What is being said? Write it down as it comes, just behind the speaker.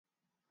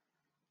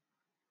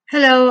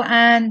Hello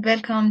and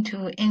welcome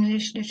to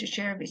English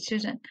Literature with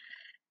Susan.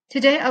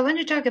 Today I want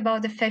to talk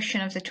about the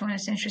fiction of the 20th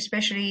century,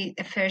 especially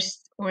the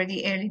first or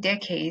the early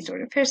decades or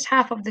the first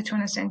half of the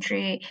 20th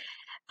century,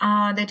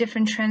 the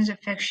different trends of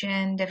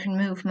fiction, different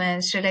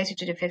movements related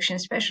to the fiction,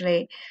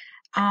 especially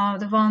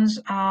the ones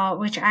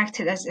which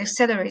acted as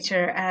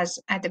accelerator as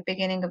at the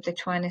beginning of the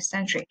 20th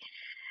century.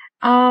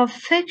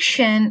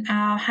 Fiction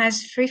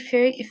has three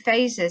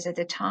phases at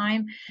the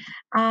time.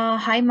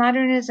 High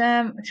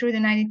modernism through the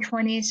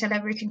 1920s,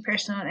 celebrating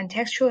personal and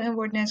textual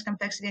inwardness,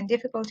 complexity, and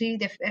difficulty,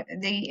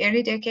 the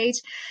early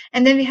decades.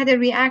 And then we had a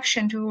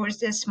reaction towards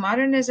this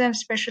modernism,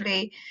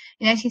 especially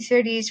in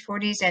 1930s,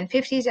 40s, and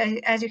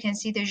 50s. As you can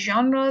see, the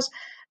genres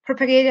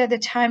propagated at the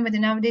time with the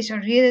nowadays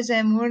are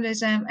realism,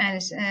 moralism,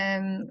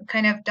 and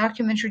kind of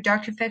documentary,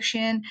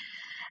 docufiction.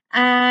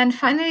 And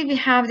finally, we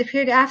have the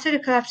period after the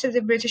collapse of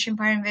the British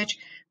Empire, in which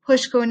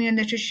post-colonial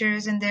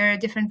literatures and their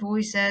different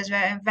voices,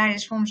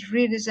 various forms of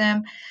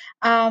realism,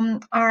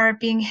 are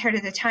being heard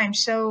at the time.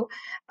 So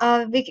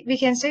we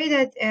can say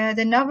that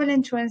the novel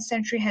in 20th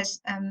century has,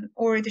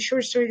 or the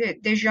short story,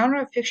 the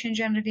genre of fiction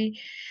generally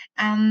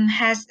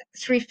has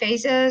three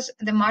phases: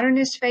 the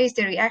modernist phase,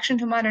 the reaction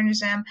to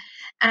modernism,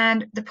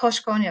 and the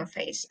post-colonial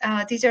phase.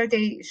 These are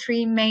the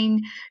three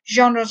main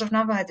genres of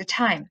novel at the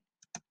time.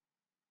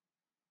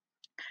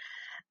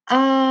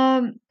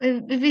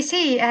 We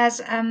see as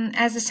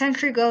the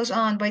century goes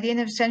on, by the end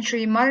of the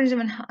century,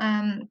 modernism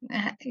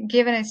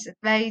given its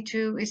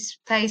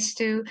place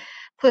to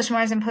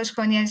postmodernism,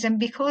 postcolonialism,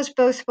 because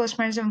both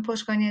postmodernism and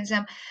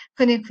postcolonialism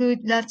could include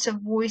lots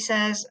of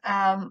voices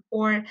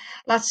or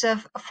lots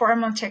of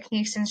formal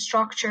techniques and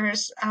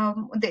structures.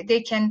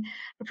 They can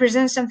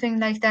represent something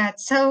like that.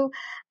 So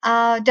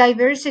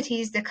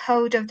diversity is the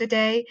code of the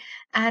day,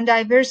 and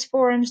diverse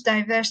forms,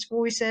 diverse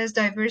voices,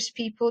 diverse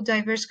people,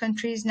 diverse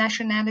countries,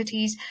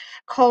 nationalities,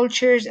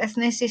 cultures,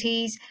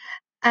 ethnicities,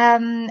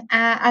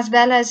 as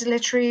well as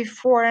literary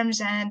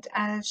forms and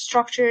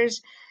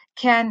structures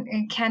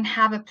can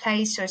have a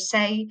place or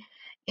say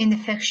in the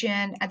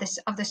fiction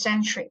of the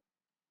century.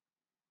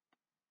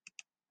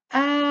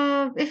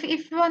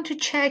 If you want to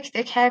check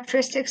the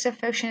characteristics of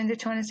fiction in the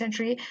 20th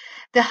century,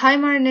 the high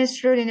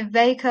modernists wrote in a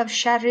wake of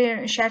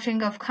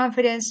shattering of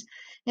confidence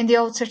in the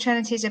old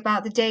certainties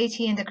about the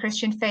deity and the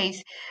Christian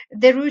faith.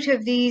 The root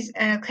of these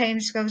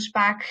claims goes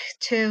back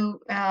to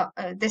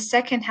the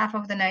second half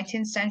of the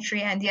 19th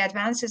century and the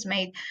advances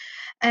made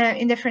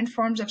in different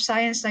forms of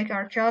science like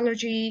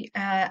archaeology,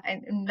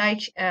 and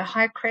like the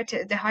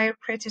higher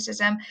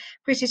criticism,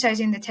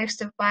 criticizing the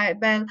text of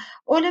Bible.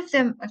 All of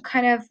them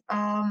kind of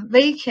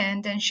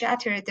weakened and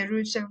shattered the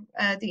roots of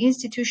the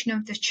institution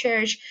of the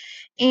church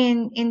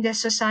in the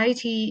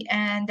society,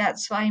 and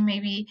that's why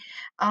maybe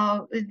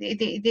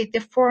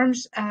the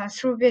forms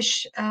through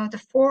which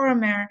the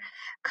former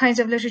kinds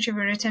of literature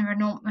were written were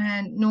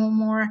no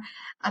more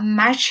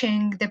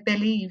matching the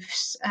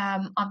beliefs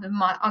of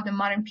the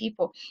modern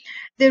people.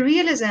 The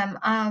realism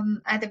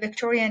at the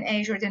Victorian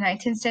age or the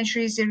 19th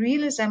century is the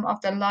realism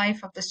of the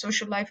life, of the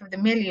social life of the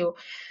milieu.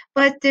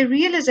 But the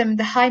realism,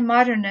 the high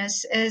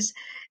modernist, is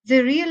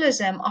the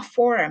realism of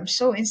form.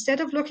 So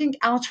instead of looking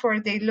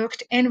outward, they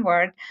looked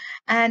inward.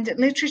 And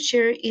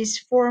literature is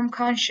form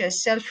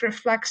conscious, self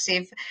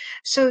reflexive.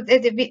 So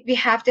we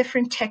have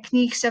different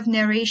techniques of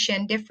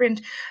narration,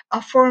 different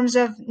forms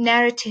of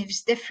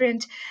narratives,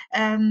 different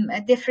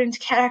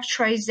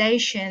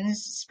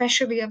characterizations,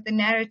 especially of the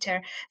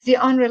narrator, the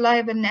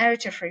unreliable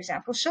narrator, for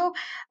example. So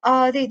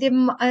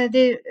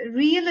the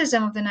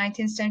realism of the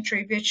 19th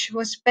century, which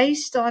was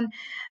based on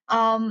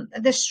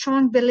the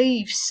strong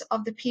beliefs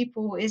of the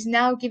people, is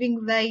now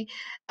giving way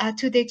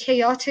to the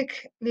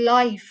chaotic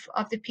life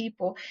of the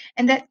people.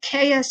 And that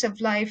chaos of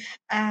life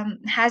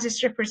has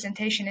its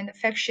representation in the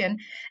fiction.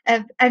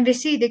 And we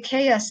see the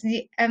chaos,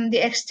 the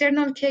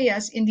external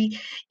chaos in the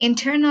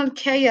internal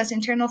chaos,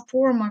 internal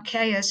formal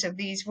chaos of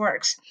these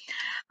works.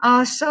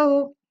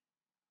 So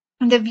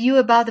the view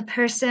about the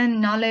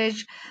person,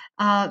 knowledge,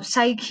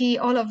 psyche,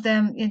 all of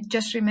them,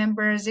 just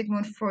remember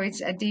Sigmund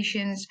Freud's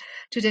additions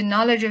to the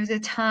knowledge of the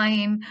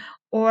time,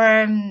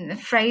 or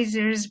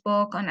Fraser's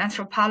book on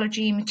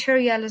anthropology,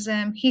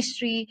 materialism,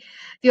 history,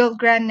 the old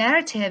grand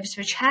narratives,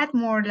 which had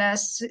more or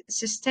less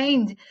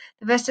sustained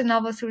the Western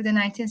novel through the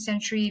 19th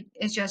century,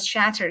 is just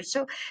shattered.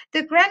 So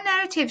the grand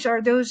narratives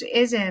are those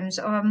isms,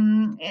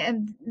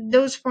 and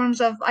those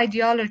forms of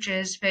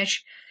ideologies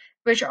which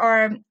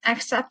are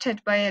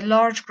accepted by a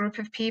large group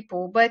of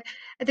people. But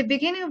at the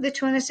beginning of the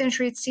 20th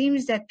century, it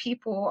seems that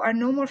people are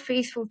no more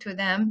faithful to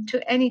them,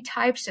 to any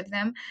types of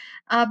them,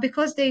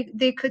 because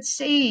they could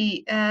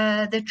see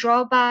the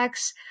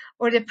drawbacks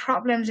or the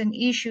problems and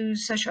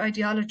issues such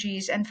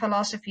ideologies and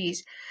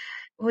philosophies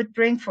would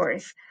bring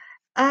forth.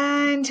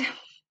 And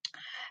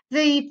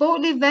They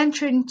boldly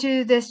ventured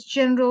into this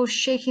general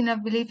shaking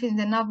of belief in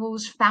the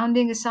novel's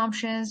founding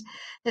assumptions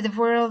that the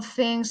world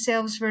things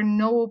selves were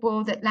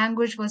knowable, that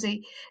language was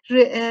a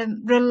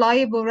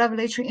reliable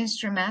revelatory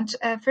instrument.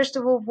 First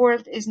of all,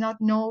 world is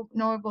not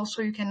knowable,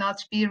 so you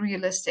cannot be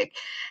realistic.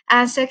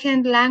 And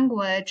second,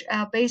 language,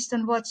 based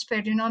on what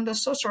Ferdinando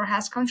Saussure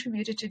has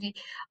contributed to the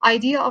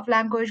idea of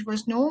language,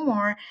 was no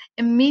more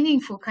a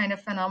meaningful kind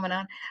of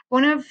phenomenon.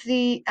 One of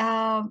the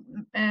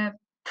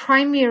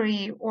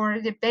primary or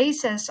the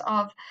basis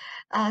of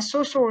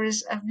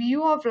Saussure's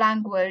view of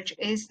language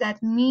is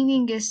that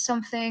meaning is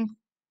something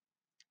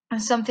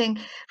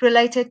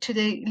related to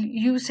the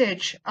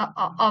usage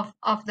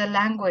of the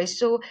language.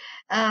 So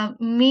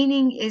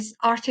meaning is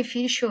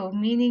artificial,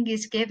 meaning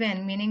is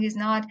given, meaning is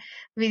not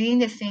within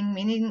the thing,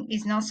 meaning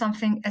is not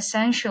something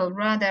essential.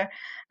 Rather,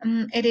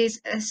 it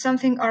is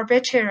something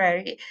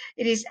arbitrary.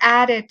 It is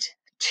added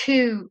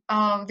to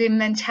the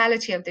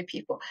mentality of the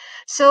people.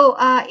 So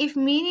if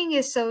meaning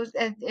is so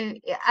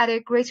at a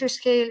greater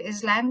scale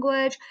is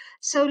language,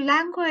 so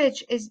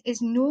language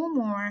is no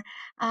more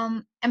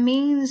a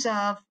means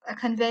of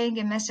conveying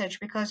a message,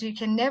 because you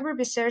can never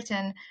be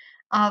certain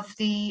of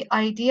the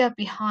idea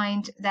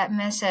behind that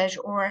message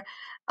or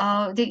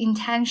the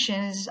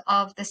intentions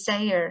of the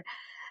sayer.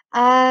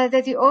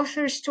 That the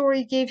author's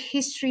story gave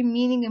history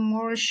meaning and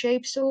moral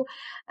shape. So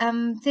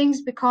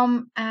things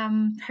become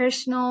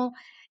personal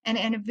and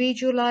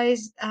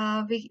individualized.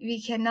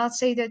 We cannot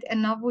say that a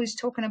novel is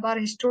talking about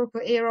a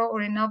historical era,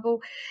 or a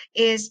novel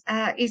is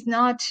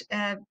not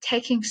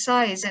taking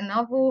sides. A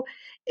novel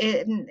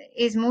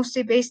is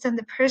mostly based on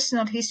the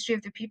personal history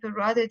of the people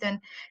rather than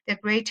the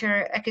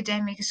greater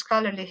academic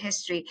scholarly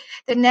history.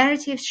 The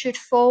narrative should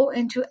fall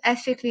into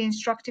ethically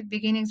instructive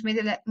beginnings,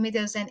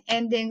 middles, and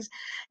endings.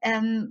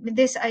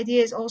 This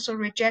idea is also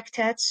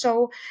rejected.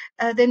 So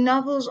the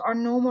novels are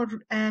no more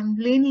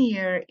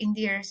linear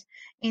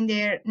in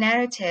their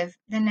narrative.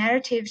 The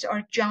narratives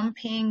are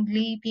jumping,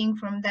 leaping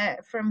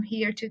from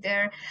here to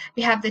there.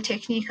 We have the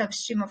technique of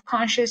stream of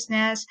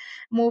consciousness,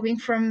 moving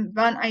from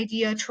one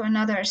idea to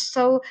another.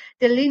 So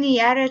the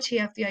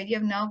linearity of the idea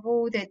of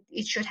novel, that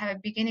it should have a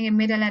beginning, a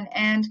middle, and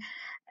end,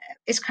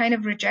 is kind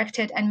of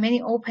rejected, and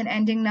many open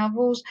ending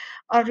novels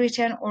are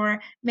written, or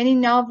many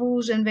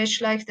novels in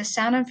which, like The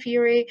Sound and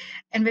Fury,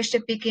 in which the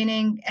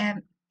beginning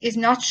is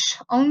not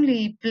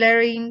only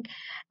blurring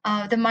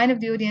the mind of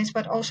the audience,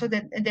 but also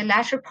the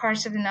latter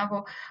parts of the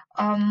novel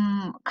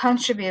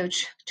contribute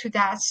to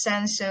that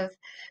sense of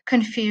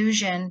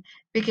confusion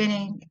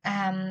beginning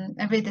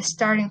with the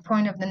starting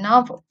point of the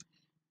novel.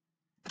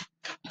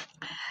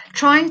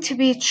 Trying to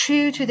be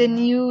true to the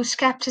new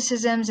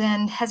skepticisms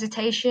and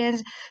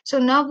hesitations. So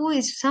novel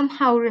is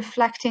somehow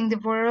reflecting the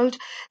world.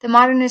 The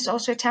modernists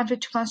also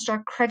attempted to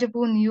construct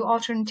credible new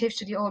alternatives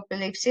to the old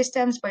belief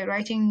systems by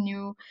writing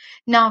new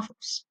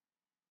novels.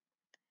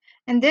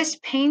 And this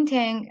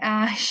painting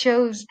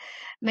shows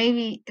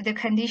maybe the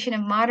condition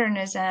of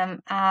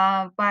modernism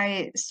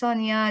by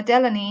Sonia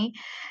Delany.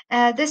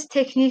 This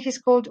technique is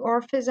called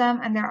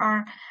Orphism, and there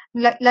are,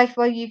 like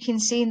what you can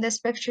see in this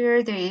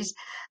picture, there is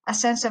a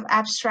sense of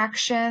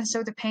abstraction.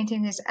 So the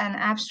painting is an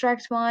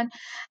abstract one,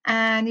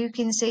 and you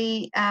can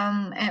see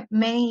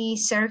many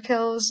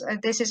circles.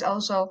 This is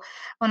also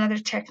another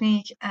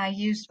technique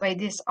used by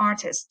this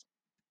artist.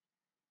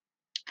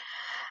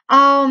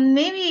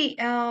 Maybe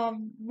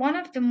one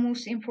of the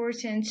most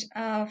important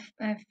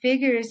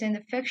figures in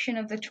the fiction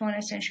of the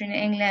 20th century in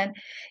England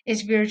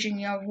is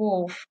Virginia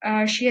Woolf.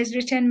 She has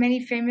written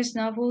many famous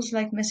novels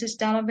like Mrs.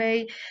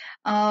 Dalloway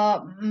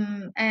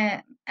and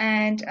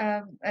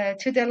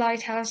To the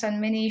Lighthouse, and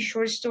many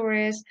short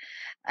stories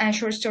and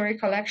short story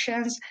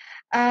collections.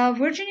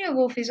 Virginia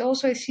Woolf is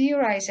also a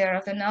theorizer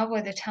of the novel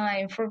at the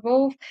time. For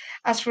Woolf,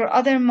 as for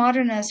other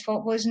modernists,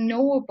 what was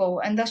knowable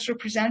and thus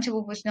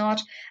representable was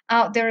not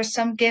out there as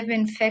some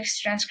given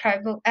fixed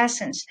transcribable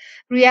essence.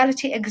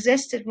 Reality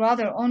existed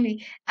rather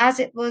only as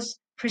it was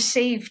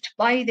perceived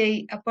by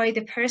the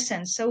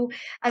person. So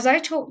as I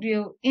told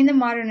you, in the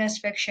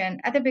modernist fiction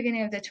at the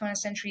beginning of the 20th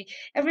century,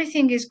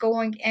 everything is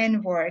going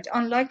inward,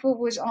 unlike what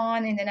was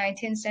on in the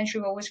 19th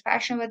century, what was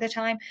fashionable at the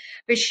time,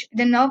 which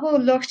the novel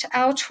looked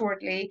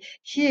outwardly.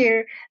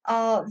 Here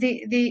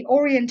the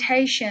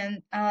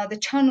orientation, the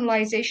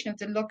tonalization of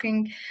the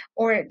looking,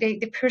 or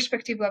the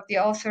perspective of the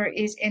author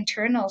is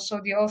internal. So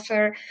the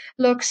author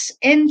looks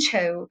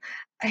into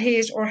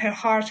his or her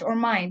heart or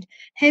mind.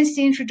 Hence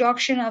the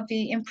introduction of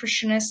the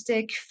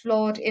impressionistic,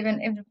 flawed, even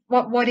if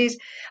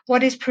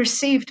what is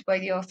perceived by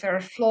the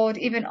author, flawed,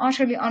 even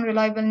utterly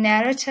unreliable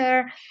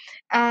narrator.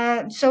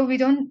 So we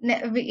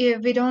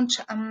don't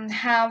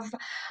have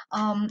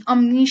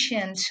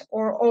omniscient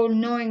or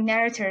all-knowing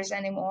narrators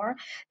anymore.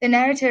 The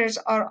narrators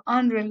are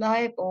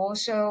unreliable,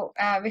 so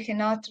we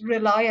cannot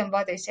rely on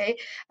what they say.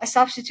 A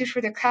substitute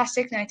for the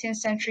classic 19th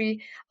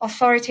century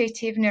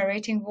authoritative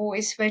narrating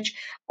voice, which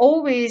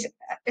always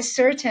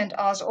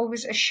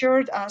always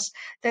assured us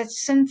that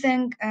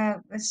something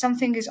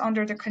is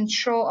under the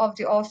control of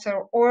the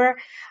author, or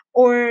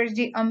or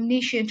the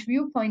omniscient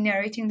viewpoint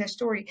narrating the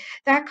story.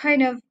 That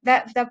kind of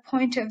that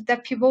point of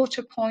that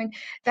pivotal point,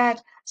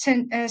 that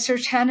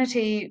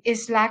certainty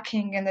is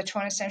lacking in the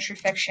 20th century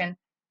fiction.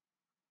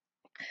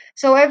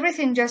 So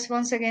everything just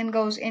once again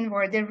goes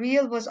inward. The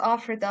real was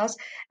offered us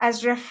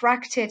as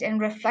refracted and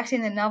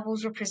reflecting the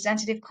novel's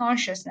representative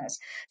consciousness.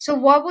 So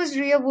what was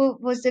real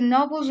was the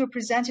novel's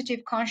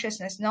representative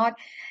consciousness, not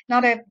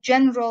a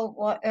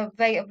general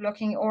way of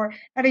looking, or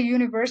not a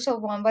universal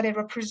one, but a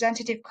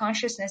representative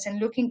consciousness. And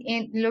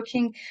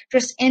looking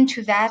just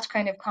into that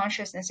kind of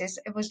consciousness,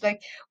 it was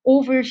like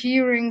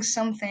overhearing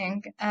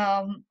something,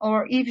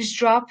 or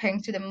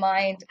eavesdropping to the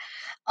mind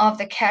of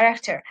the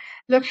character.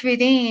 Look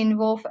within,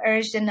 Woolf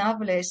urged the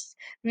novelist.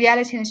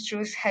 Reality and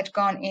truth had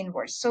gone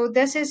inward. So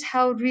this is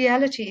how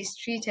reality is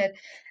treated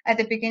at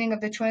the beginning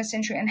of the 20th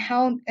century, and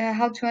how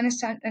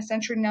 20th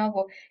century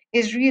novel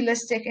is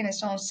realistic in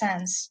its own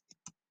sense.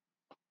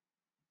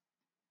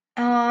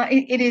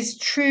 It is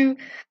true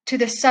to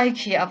the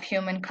psyche of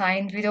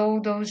humankind, with all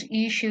those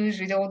issues,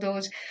 with all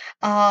those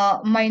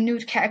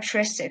minute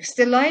characteristics.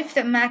 The life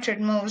that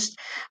mattered most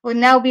would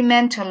now be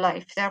mental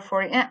life,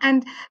 therefore.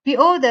 And we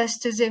owe this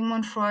to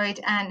Sigmund Freud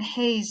and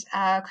his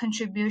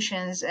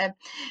contributions.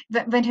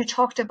 When he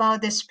talked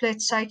about the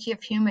split psyche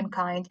of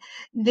humankind,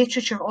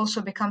 literature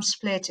also becomes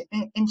split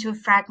into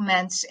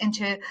fragments,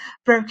 into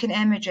broken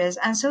images.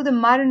 And so the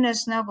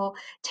modernist novel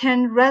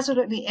turned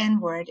resolutely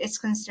inward. Its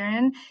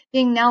concern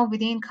being now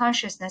within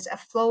consciousness, a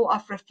flow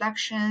of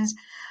reflections,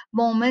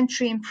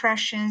 momentary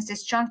impressions,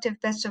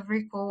 disjunctive bits of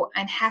recall,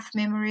 and half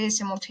memories,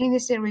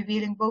 simultaneously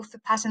revealing both the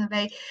past and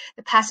the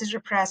past is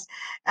repressed.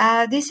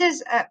 This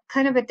is a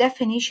kind of a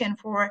definition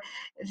for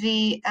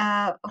the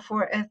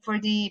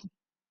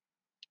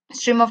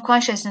stream of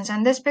consciousness,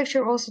 and this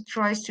picture also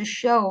tries to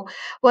show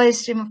what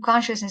is stream of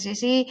consciousness. You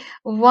see,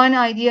 one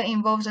idea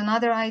involves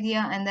another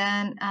idea, and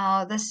then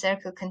the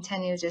circle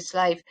continues its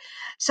life.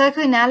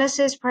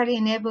 Psychoanalysis partly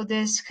enabled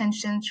this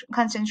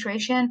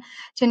concentration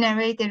to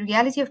narrate the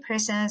reality of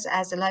persons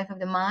as the life of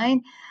the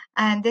mind,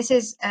 and this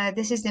is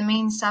the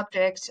main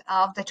subject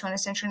of the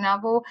 20th century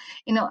novel,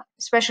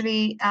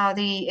 especially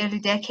the early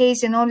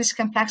decades, and all this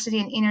complexity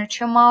and inner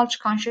tumult,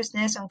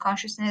 consciousness,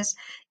 unconsciousness,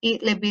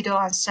 libido,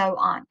 and so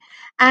on.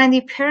 And the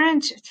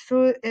apparent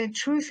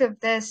truth of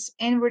this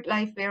inward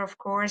life were, of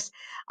course,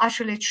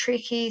 utterly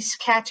tricky,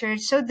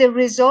 scattered. So the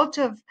result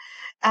of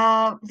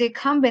the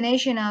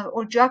combination of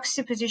or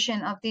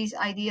juxtaposition of these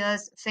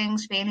ideas,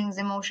 things, feelings,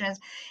 emotions,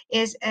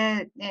 is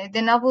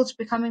the novels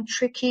becoming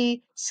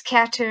tricky,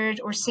 scattered,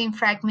 or seem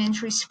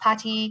fragmentary,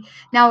 spotty,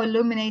 now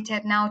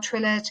illuminated, now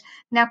trillet,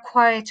 now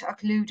quiet,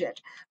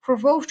 occluded. For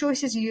Wolf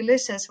Joyce's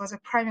Ulysses was a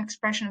prime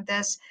expression of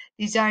this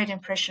desired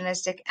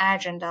impressionistic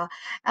agenda.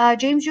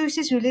 James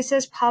Joyce's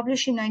Ulysses,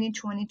 published in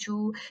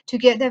 1922,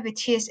 together with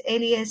T.S.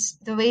 Eliot's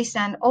The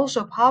Wasteland,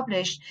 also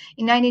published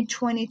in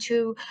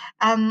 1922,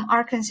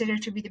 are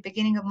considered to be the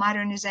beginning of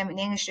modernism in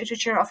English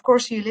literature. Of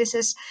course,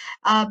 Ulysses,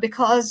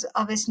 because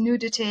of its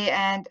nudity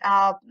and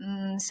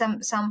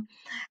some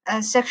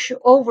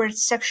overt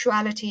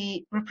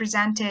sexuality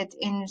represented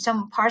in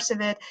some parts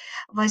of it,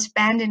 was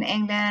banned in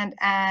England,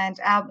 and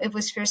it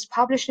was first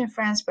published in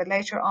France, but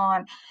later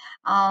on,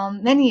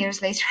 many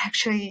years later,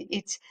 actually,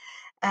 it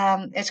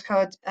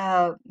could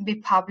be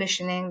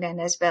published in England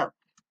as well.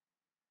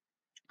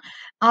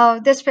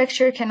 This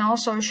picture can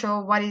also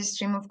show what is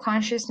stream of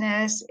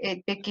consciousness.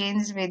 It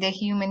begins with a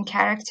human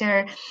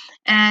character,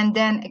 and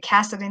then a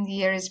castle in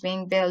the air is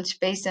being built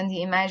based on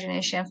the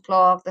imagination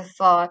flow of the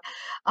thought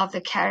of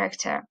the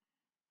character.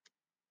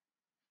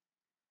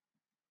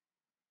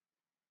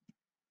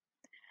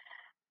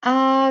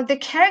 The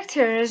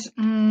characters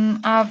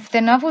of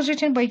the novels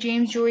written by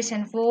James Joyce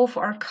and Woolf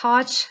are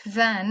caught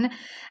then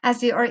as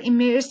they are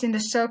immersed in the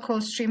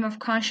so-called stream of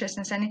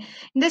consciousness. And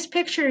in this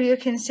picture, you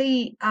can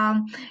see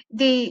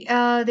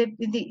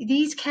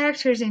these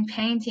characters in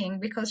painting,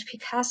 because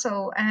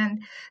Picasso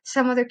and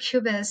some other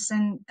cubists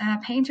and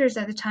painters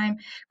at the time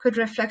could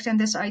reflect on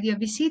this idea.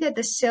 We see that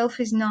the self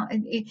is not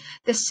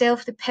the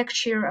self. The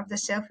picture of the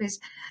self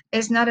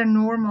is not a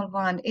normal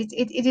one.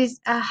 It is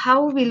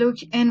how we look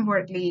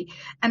inwardly,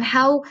 and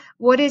how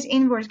what is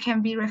inward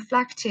can be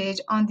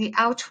reflected on the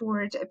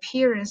outward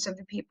appearance of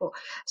the people.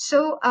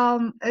 So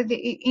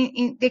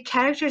the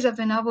characters of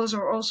the novels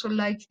are also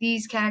like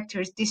these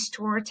characters,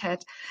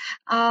 distorted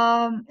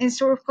in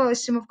sort of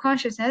stream of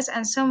consciousness,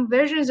 and some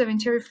versions of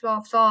interior flow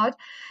of thought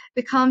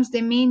becomes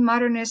the main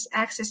modernist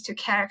access to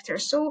character.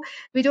 So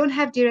we don't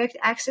have direct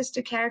access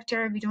to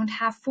character, we don't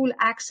have full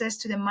access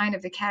to the mind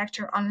of the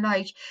character,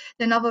 unlike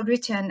the novel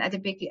written at the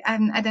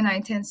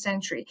 19th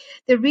century.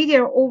 The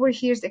reader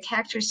overhears the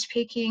character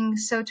speaking,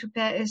 so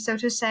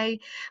to say,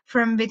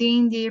 from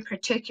within their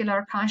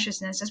particular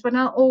consciousnesses, but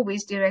not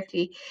always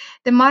directly.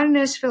 The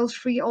modernists felt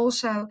free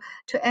also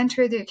to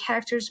enter the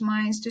characters'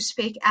 minds, to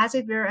speak as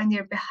it were on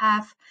their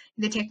behalf,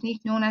 the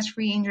technique known as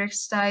free indirect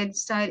style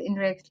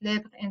indirect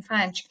libre in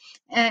French.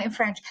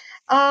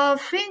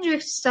 Free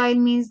indirect style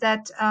means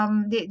that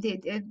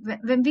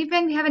when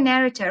we have a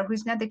narrator who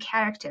is not the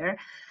character,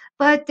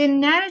 but the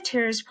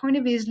narrator's point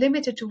of view is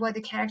limited to what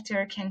the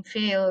character can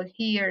feel,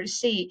 hear,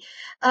 see.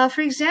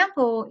 For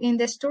example, in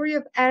the story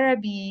of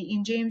Araby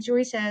in James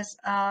Joyce's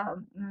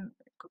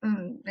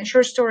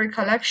short story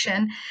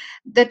collection,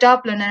 The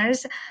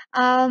Dubliners,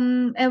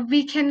 and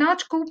we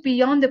cannot go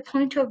beyond the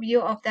point of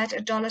view of that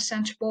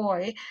adolescent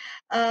boy,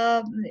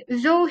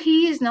 though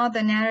he is not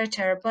the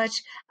narrator, but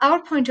our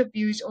point of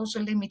view is also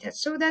limited.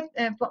 So that,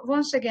 but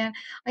once again,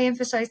 I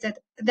emphasize that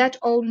that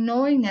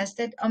all-knowingness,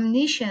 that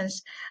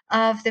omniscience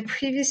of the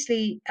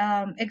previously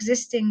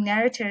existing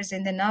narrators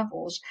in the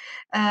novels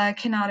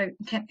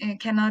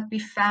cannot be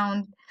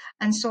found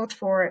and sought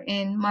for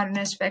in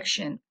modernist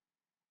fiction.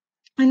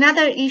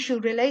 Another issue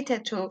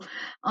related to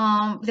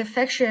the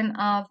fiction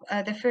of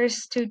the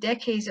first 2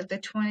 decades of the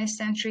 20th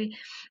century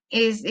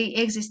is the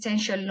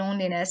existential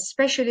loneliness.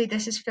 Especially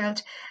this is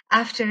felt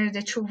after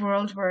the two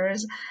world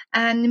wars,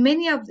 and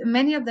many of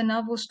the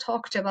novels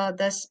talked about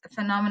this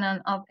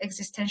phenomenon of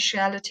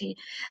existentiality.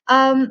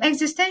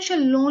 Existential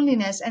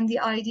loneliness and the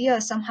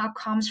idea somehow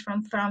comes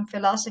from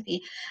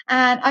philosophy,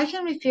 and I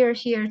can refer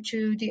here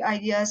to the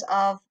ideas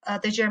of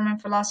the German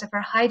philosopher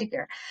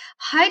Heidegger.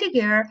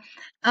 Heidegger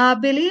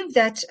believe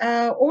that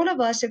all of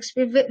us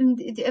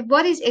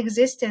what is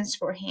existence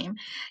for him.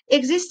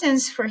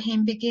 Existence for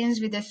him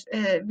begins with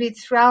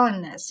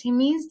thrownness. He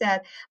means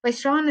that by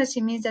thrownness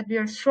he means that we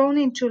are thrown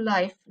into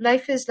life.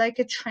 Life is like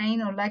a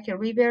train or like a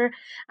river,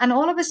 and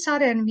all of a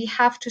sudden we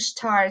have to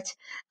start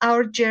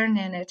our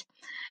journey in it.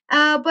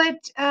 But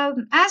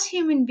as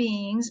human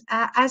beings,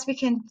 as we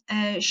can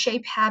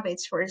shape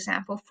habits, for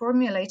example,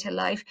 formulate a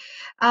life,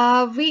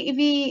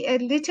 we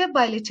little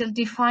by little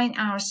define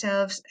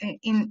ourselves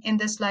in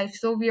this life.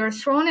 So we are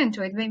thrown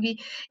into it.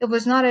 Maybe it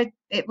was not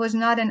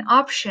an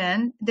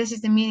option. This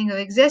is the meaning of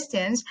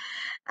existence.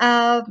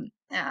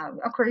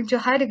 According to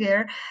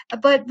Heidegger,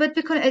 but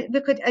we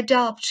could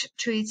adopt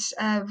to its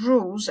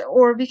rules,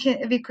 or we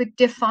could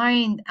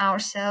define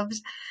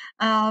ourselves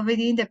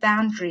within the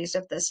boundaries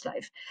of this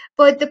life.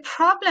 But the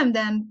problem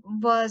then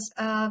was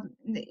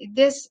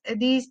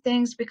these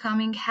things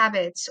becoming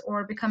habits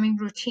or becoming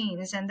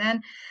routines, and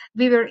then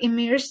we were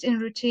immersed in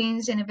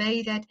routines in a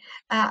way that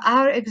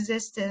our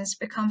existence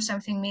becomes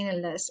something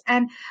meaningless.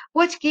 And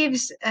what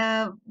gives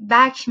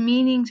back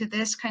meaning to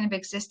this kind of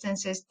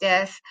existence is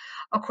death,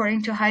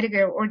 according to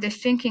Heidegger, or the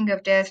thinking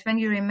of death when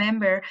you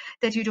remember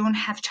that you don't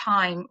have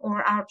time,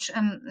 or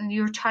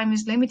your time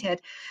is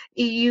limited.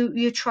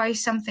 You try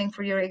something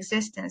for your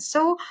existence.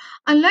 So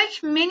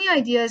unlike many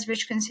ideas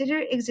which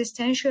consider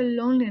existential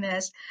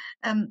loneliness,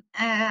 as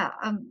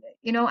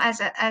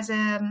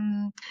a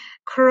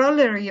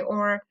corollary,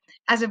 or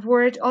as a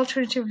word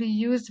alternatively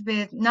used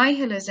with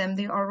nihilism,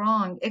 they are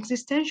wrong.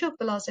 Existential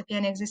philosophy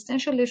and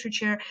existential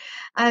literature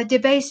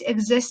debates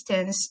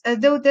existence,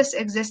 though this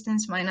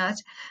existence might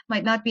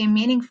not be a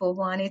meaningful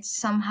one. It's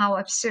somehow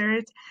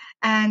absurd,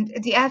 and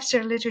the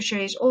absurd literature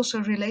is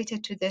also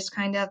related to this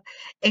kind of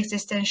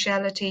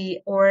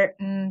existentiality, or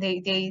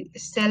the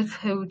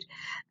selfhood,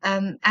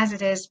 as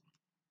it is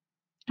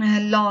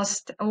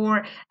lost,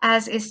 or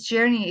as its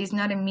journey is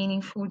not a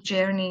meaningful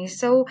journey.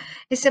 So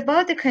it's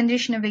about the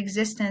condition of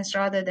existence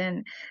rather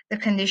than the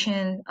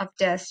condition of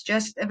death.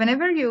 Just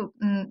whenever you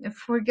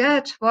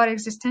forget what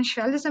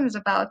existentialism is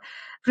about,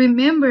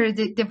 remember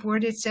the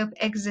word itself,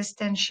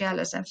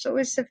 existentialism. So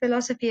it's a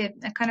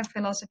kind of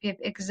philosophy of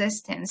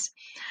existence.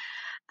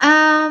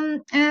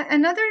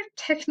 Another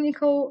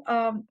technical,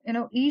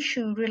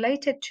 issue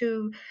related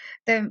to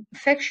the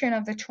fiction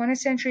of the 20th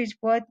century is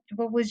what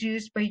was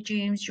used by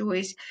James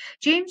Joyce.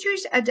 James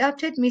Joyce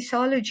adapted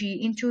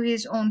mythology into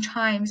his own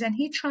times, and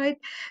he tried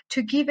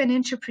to give an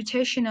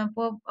interpretation of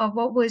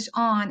what was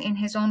on in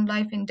his own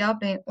life in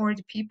Dublin, or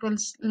the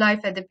people's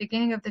life at the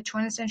beginning of the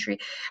 20th century,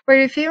 by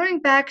referring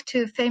back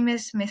to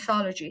famous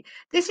mythology.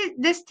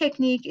 This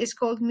technique is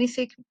called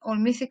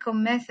mythical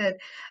method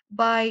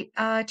by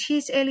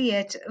T.S.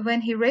 Eliot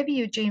when he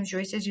reviewed James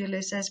Joyce's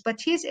Ulysses. But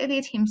T.S.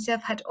 Eliot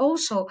himself had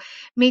also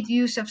made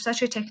use of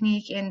such a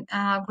technique in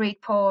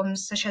great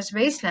poems such as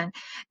Wasteland.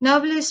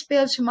 Novelists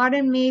built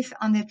modern myth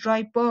on the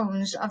dry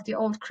bones of the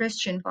old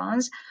Christian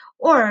ones,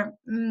 or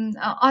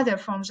other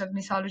forms of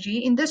mythology.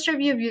 In his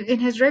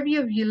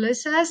review of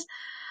Ulysses,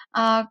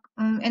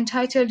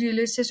 entitled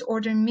Ulysses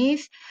Order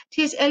Myth,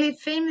 T.S. Eliot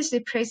famously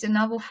praised the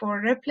novel for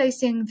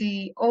replacing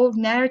the old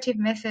narrative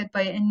method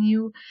by a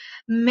new,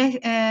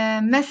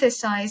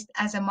 mythicized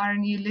as a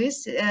modern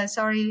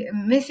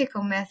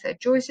mythical method.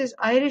 Joyce's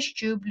Irish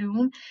Jew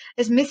Bloom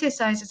is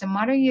mythicized as a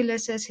modern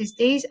Ulysses, his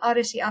Day's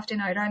Odyssey often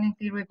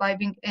ironically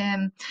reviving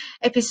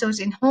episodes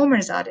in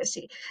Homer's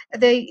Odyssey.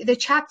 The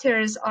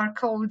chapters are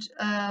called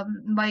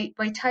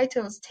by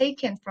titles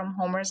taken from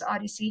Homer's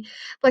Odyssey,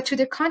 but to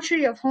the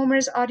contrary of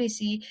Homer's Odyssey,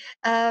 Odyssey,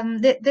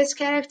 this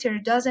character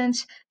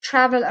doesn't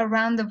travel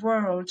around the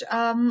world.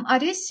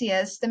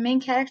 Odysseus, the main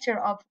character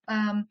of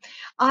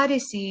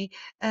Odyssey,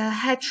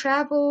 had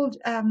traveled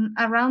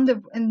around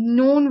the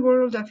known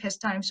world of his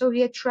time, so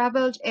he had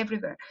traveled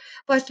everywhere.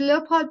 But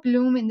Leopold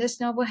Bloom in this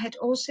novel had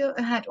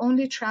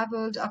only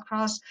traveled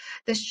across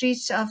the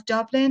streets of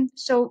Dublin,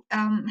 so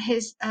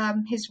his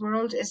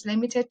world is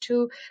limited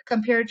to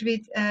compared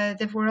with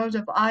the world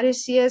of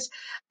Odysseus,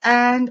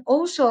 and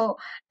also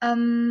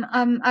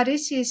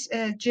Odysseus'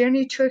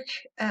 journey took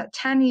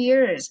 10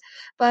 years,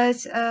 but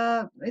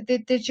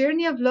the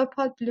journey of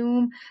Leopold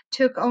Bloom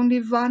took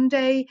only one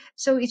day,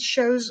 so it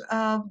shows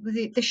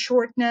the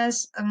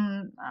shortness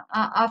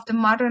of the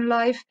modern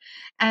life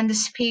and the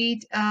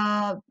speed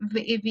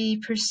we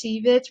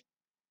perceive it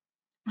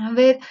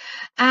with.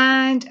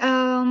 And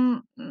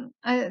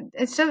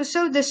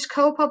so the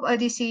scope of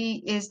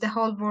Odyssey is the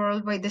whole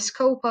world, while the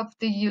scope of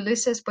the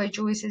Ulysses by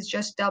Joyce is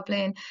just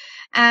Dublin.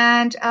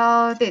 And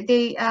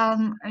the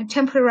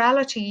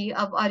temporality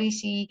of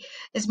Odyssey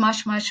is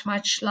much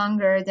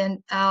longer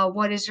than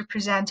what is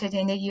represented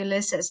in the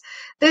Ulysses.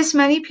 This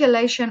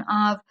manipulation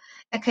of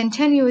a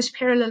continuous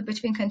parallel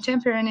between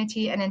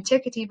contemporaneity and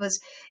antiquity was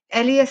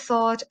Eliot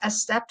thought a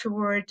step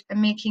toward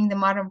making the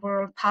modern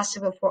world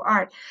possible for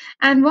art.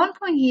 And one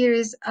point here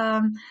is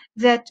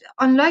that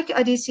unlike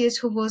Odysseus,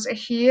 who was a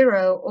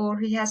hero, or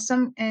he has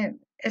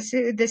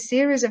the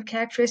series of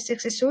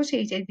characteristics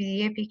associated with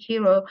the epic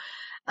hero,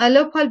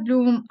 Leopold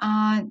Bloom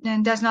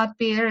does not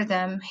bear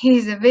them.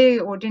 He's a very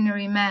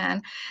ordinary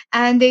man,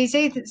 and they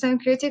say that some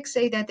critics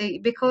say that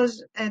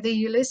because the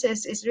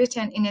Ulysses is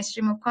written in a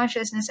stream of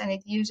consciousness and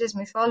it uses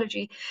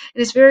mythology,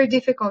 it is very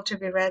difficult to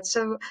be read.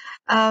 So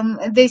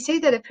they say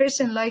that a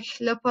person like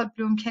Leopold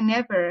Bloom can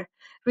never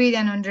read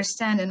and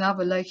understand a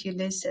novel like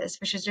Ulysses,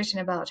 which is written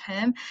about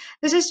him.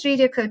 This is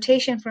read a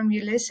quotation from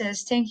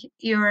Ulysses: "Think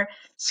you're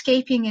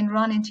escaping and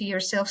run into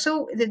yourself."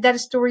 So that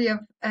story of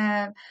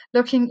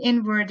looking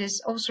inward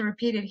is also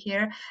repeated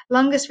here.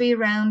 Longest way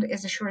round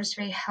is the shortest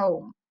way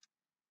home.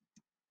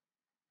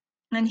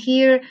 And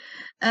here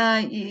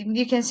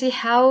you can see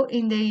how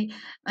in the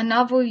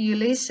novel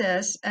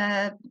Ulysses,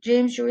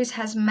 James Joyce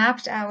has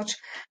mapped out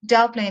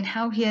Dublin,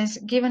 how he has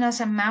given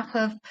us a map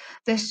of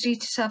the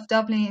streets of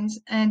Dublin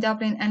and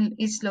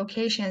its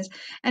locations.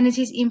 And it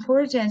is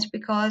important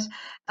because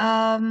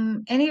the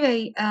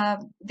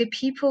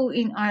people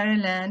in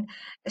Ireland,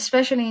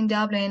 especially in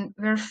Dublin,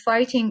 were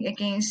fighting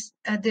against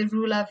the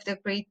rule of the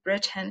Great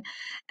Britain.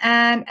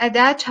 And at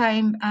that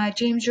time,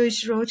 James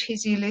Joyce wrote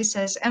his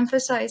Ulysses,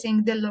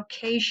 emphasizing the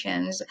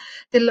locations,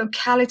 the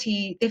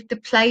locality, the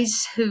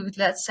placehood,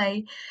 let's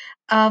say,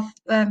 of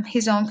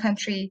his own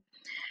country,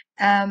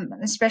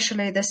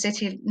 especially the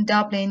city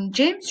Dublin.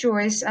 James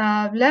Joyce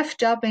left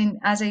Dublin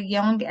at a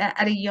young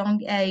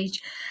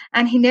age,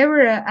 and he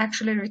never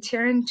actually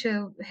returned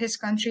to his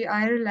country,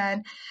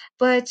 Ireland.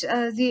 But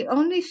the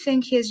only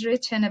thing he has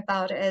written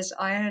about is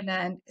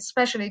Ireland,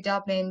 especially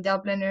Dublin,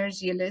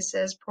 Dubliners,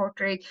 Ulysses,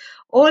 Portrait.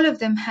 All of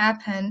them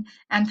happen,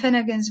 and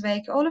Finnegan's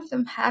Wake. All of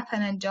them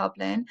happen in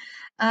Dublin,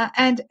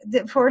 and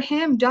for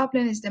him,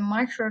 Dublin is the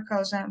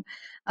microcosm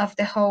of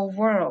the whole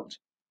world.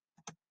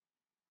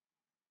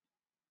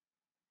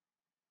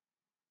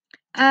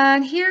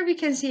 And here we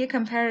can see a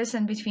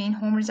comparison between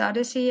Homer's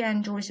Odyssey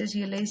and Joyce's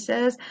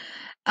Ulysses.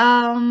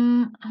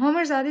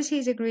 Homer's Odyssey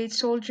is a great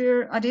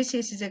soldier.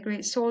 Odysseus is a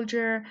great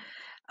soldier,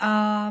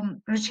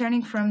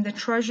 returning from the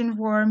Trojan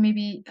War,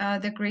 maybe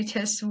the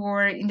greatest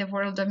war in the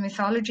world of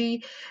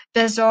mythology.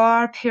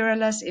 Bizarre,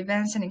 perilous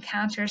events and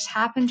encounters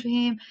happen to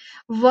him.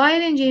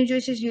 While in James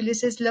Joyce's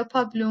Ulysses,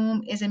 Leopold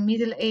Bloom is a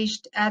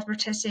middle-aged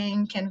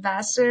advertising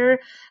canvasser.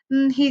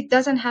 He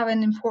doesn't have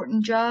an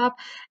important job,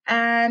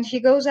 and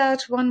he goes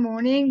out one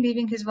morning,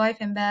 leaving his wife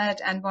in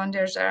bed, and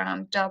wanders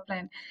around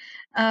Dublin.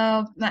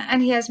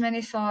 And he has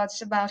many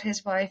thoughts about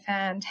his wife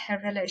and her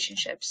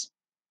relationships.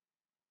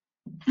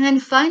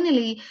 And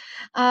finally,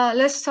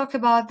 let's talk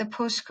about the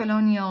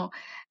post-colonial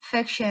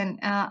fiction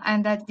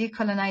and that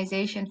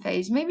decolonization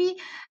phase. Maybe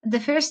the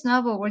first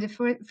novel or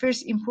the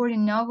first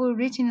important novel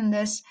written in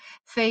this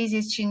phase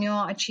is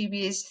Chinua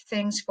Achebe's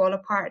Things Fall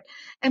Apart.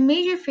 A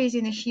major phase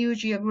in a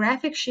huge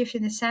geographic shift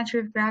in the center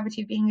of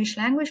gravity of English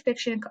language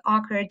fiction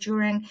occurred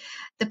during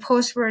the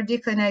post-war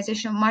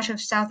decolonization of much of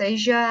South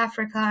Asia,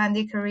 Africa, and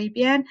the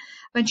Caribbean,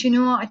 when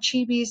Chinua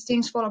Achebe's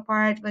Things Fall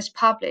Apart was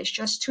published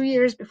just 2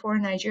 years before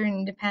Nigerian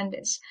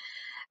independence.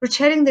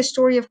 Retelling the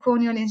story of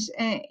colonial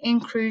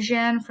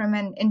inclusion from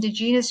an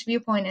indigenous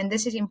viewpoint, and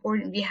this is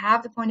important. We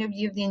have the point of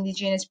view of the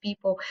indigenous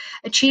people.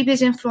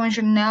 Achebe's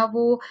influential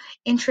novel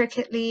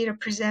intricately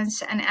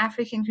represents an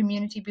African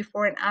community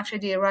before and after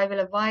the arrival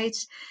of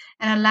whites,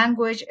 and a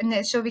language,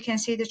 and so we can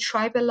see the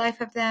tribal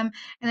life of them,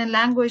 and a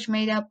language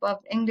made up of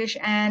English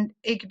and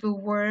Igbo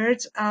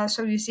words.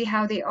 So you see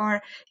how they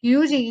are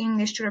using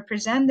English to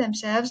represent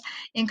themselves,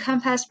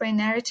 encompassed by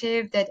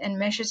narrative that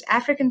enmeshes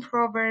African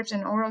proverbs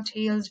and oral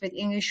tales with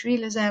English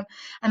realism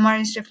and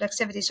modernist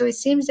reflexivity. So it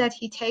seems that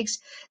he takes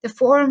the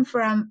form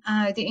from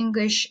the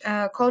English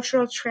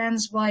cultural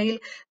trends, while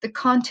the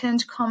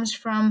content comes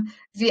from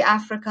the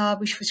Africa,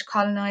 which was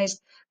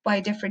colonized by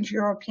different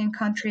European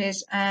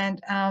countries, and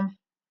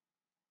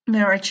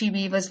where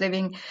Chibi was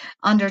living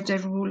under the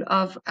rule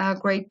of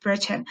Great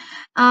Britain.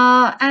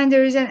 And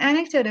there is an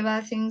anecdote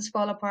about things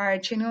fall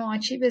apart.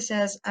 Chibi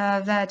says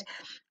that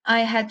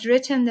I had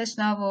written this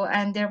novel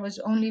and there was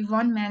only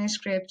one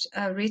manuscript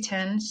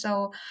written.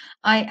 So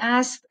I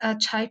asked a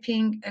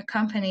typing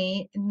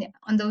company.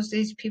 On those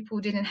days, people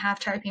didn't have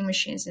typing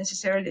machines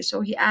necessarily.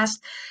 So he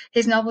asked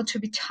his novel to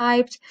be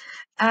typed,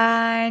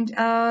 and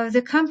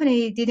the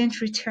company didn't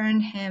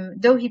return him,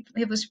 though he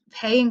was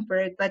paying for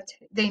it, but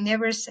they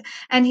never.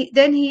 And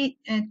then he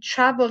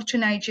traveled to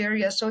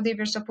Nigeria, so they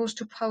were supposed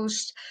to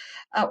post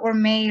or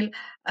mail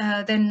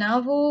the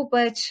novel,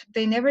 but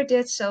they never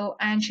did so.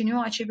 And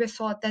Chinua Achebe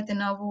thought that the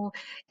novel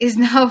is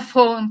now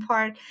fallen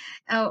apart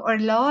or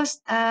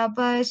lost.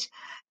 But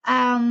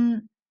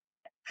um,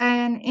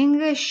 an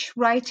English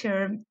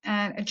writer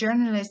and a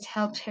journalist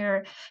helped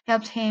him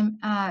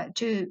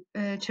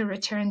to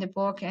return the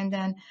book, and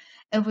then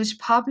it was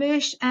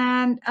published.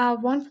 And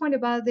one point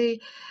about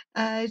the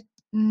uh,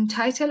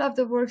 title of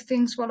the work,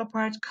 "Things Fall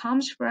Apart,"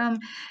 comes from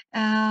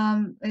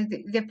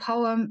the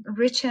poem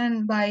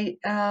written by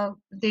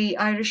the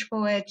Irish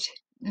poet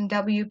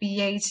W.B.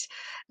 Yeats,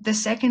 "The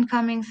Second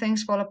Coming,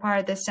 Things Fall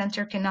Apart, the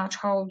center cannot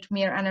hold,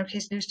 mere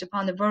anarchists loosed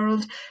upon the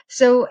world."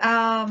 So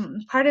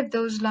part of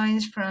those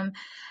lines from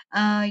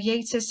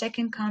Yeats'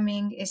 Second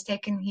Coming is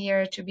taken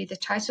here to be the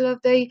title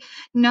of the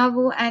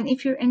novel. And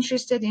if you're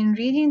interested in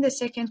reading The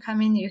Second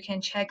Coming, you can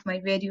check my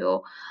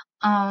video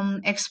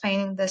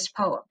explaining this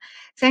poem.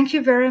 Thank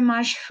you very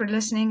much for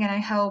listening, and I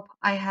hope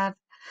I have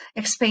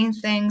explained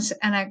things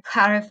in a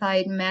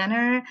clarified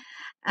manner.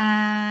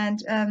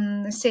 And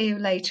see you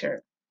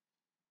later.